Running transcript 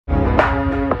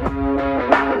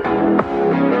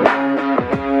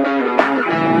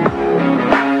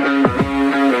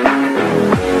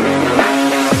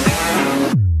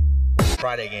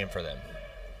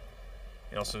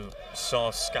also saw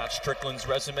Scott Strickland's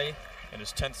resume in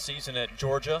his 10th season at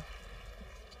Georgia.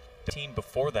 The team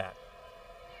before that.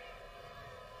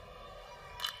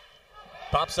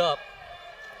 Pops up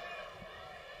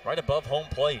right above home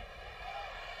plate.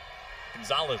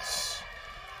 Gonzalez,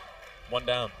 one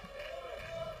down.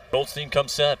 Goldstein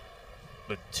comes set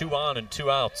with 2 on and 2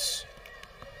 outs.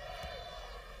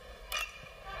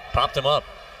 Popped him up.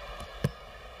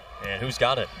 And who's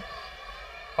got it?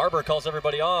 Harbor calls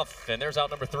everybody off, and there's out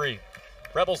number 3.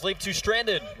 Rebels leave 2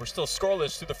 stranded. We're still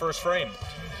scoreless through the first frame.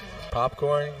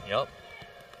 Popcorn. Yep.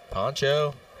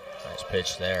 Poncho. Nice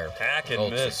pitch there. Hack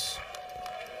and miss.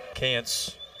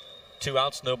 Cants. 2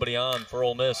 outs, nobody on for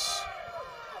Ole Miss.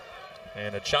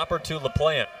 And a chopper to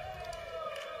LaPlante.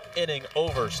 Inning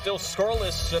over. Still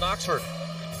scoreless in Oxford.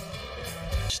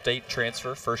 State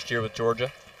transfer, first year with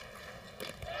Georgia.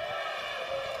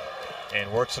 And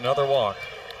works another walk.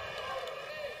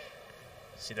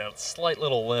 See that slight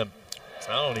little limp.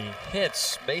 Oh, he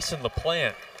hits Mason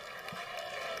LaPlante.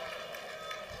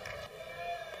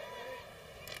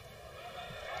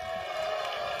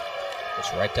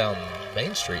 It's right down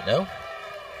Main Street, no?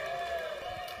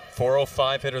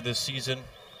 405 hitter this season.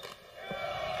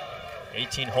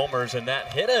 18 homers, and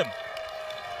that hit him.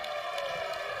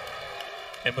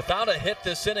 And without a hit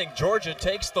this inning, Georgia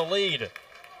takes the lead.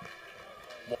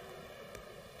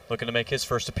 Looking to make his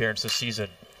first appearance this season.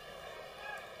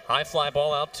 High fly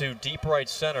ball out to deep right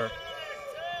center.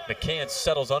 McCann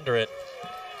settles under it,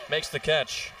 makes the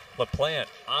catch. LaPlante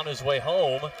on his way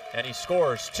home, and he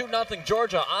scores. 2-0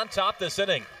 Georgia on top this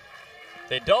inning.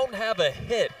 They don't have a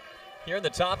hit here in the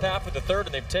top half of the third,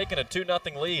 and they've taken a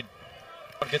 2-0 lead.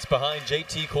 Gets behind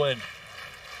J.T. Quinn.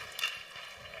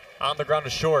 On the ground to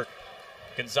short.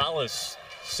 Gonzalez,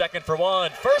 second for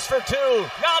 1, first for 2,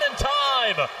 not in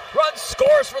time. Run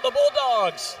scores for the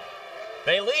Bulldogs.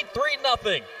 They lead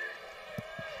 3-0.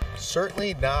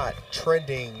 Certainly not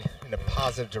trending in a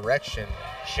positive direction.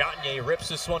 Chatinier rips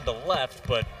this one to left,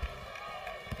 but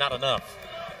not enough.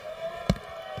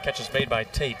 Catch is made by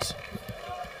Tate.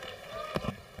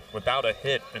 Without a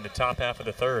hit in the top half of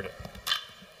the third.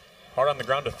 Hard on the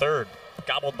ground to third.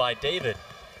 Gobbled by David.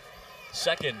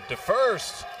 Second to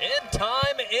first. In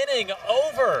time, inning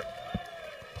over.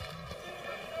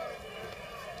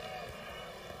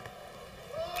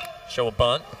 Show a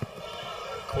bunt.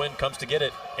 Quinn comes to get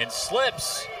it and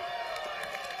slips.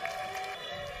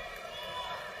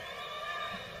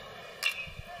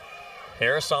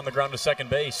 Harris on the ground to second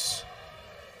base.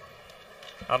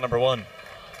 Out number 1.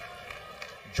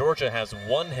 Georgia has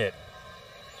 1 hit.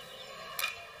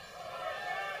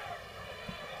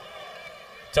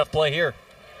 Tough play here.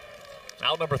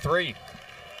 Out number 3.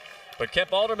 But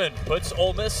Kemp Alderman puts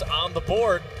Ole Miss on the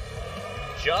board.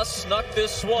 Just snuck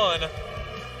this one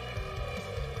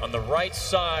on the right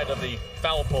side of the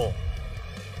foul pole.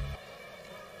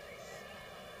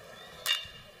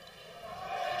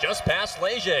 Just past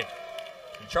Leger.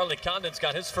 And Charlie Condon's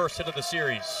got his first hit of the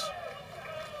series.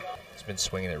 He's been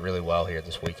swinging it really well here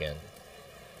this weekend.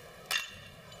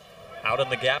 Out in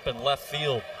the gap in left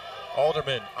field.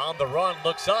 Alderman on the run,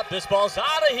 looks up. This ball's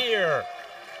out of here.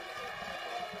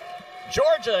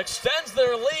 Georgia extends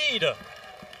their lead.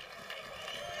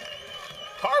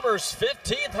 Harbor's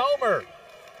 15th homer.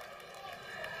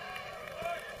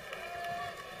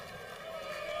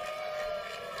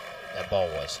 That ball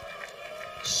was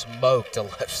smoked to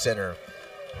left center.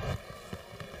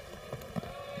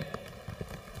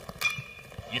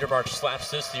 Utermark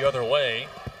slaps this the other way.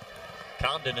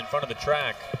 Condon in front of the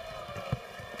track.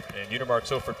 And Utermark's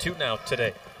 0 for 2 now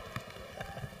today.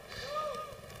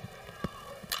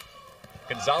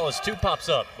 Gonzalez 2 pops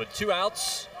up with 2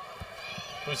 outs.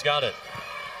 Who's got it?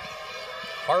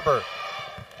 Harbor.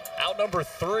 Out number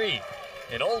 3.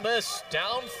 And Ole Miss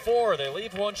down 4. They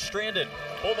leave 1 stranded.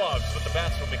 Bulldogs with the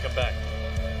bats when we come back.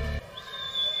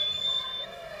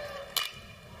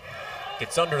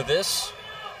 Gets under this.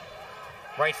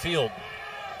 Right field.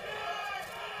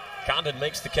 Condon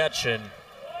makes the catch, and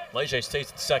Leger stays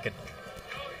at second.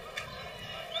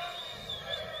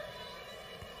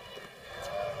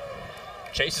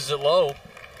 Chases it low.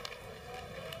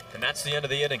 And that's the end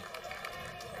of the inning.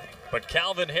 But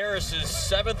Calvin Harris's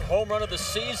 7th home run of the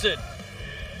season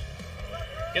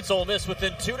gets Ole Miss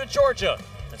within 2 to Georgia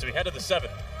as we head to the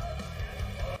 7th.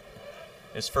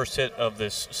 His first hit of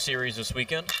this series this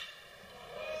weekend.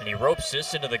 And he ropes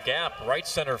this into the gap, right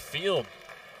center field,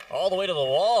 all the way to the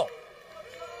wall.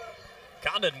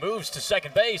 Condon moves to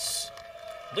second base.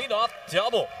 Leadoff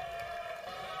double.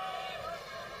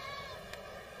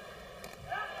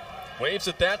 Waves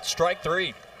at that, strike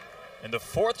 3. And the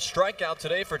 4th strikeout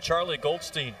today for Charlie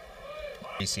Goldstein.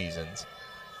 3 seasons.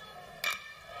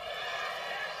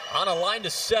 On a line to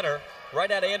center,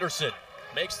 right at Anderson.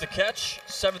 Makes the catch.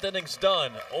 7th inning's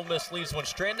done. Ole Miss leaves one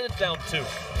stranded, down 2.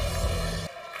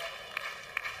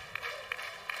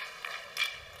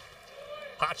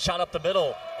 Hot shot up the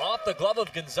middle, off the glove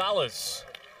of Gonzalez.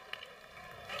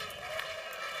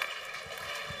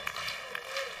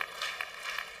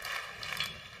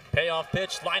 Payoff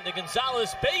pitch, line to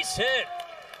Gonzalez, base hit.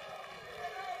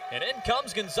 And in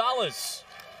comes Gonzalez.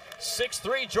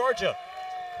 6-3 Georgia.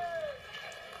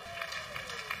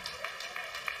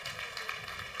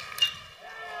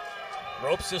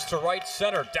 Ropes this to right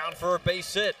center, down for a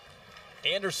base hit.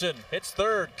 Anderson hits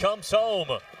third, comes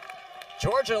home.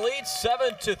 Georgia leads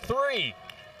 7-3.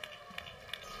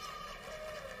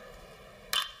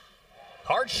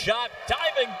 Hard shot,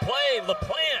 diving play,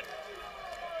 LaPlante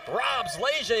robs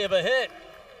Leger of a hit.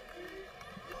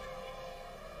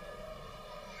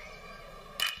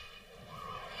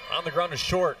 On the ground is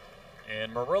short,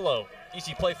 and Murillo,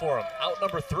 easy play for him. Out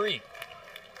number 3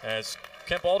 as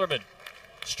Kemp Alderman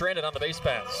stranded on the base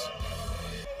paths.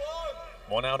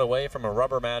 1 out away from a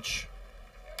rubber match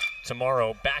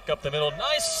tomorrow. Back up the middle.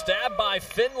 Nice stab by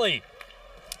Finley.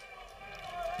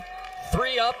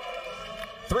 3 up,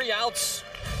 3 outs,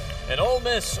 and Ole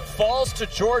Miss falls to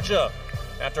Georgia.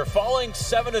 After falling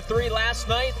 7-3 last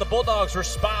night, the Bulldogs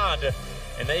respond,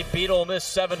 and they beat Ole Miss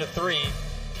 7-3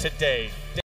 today.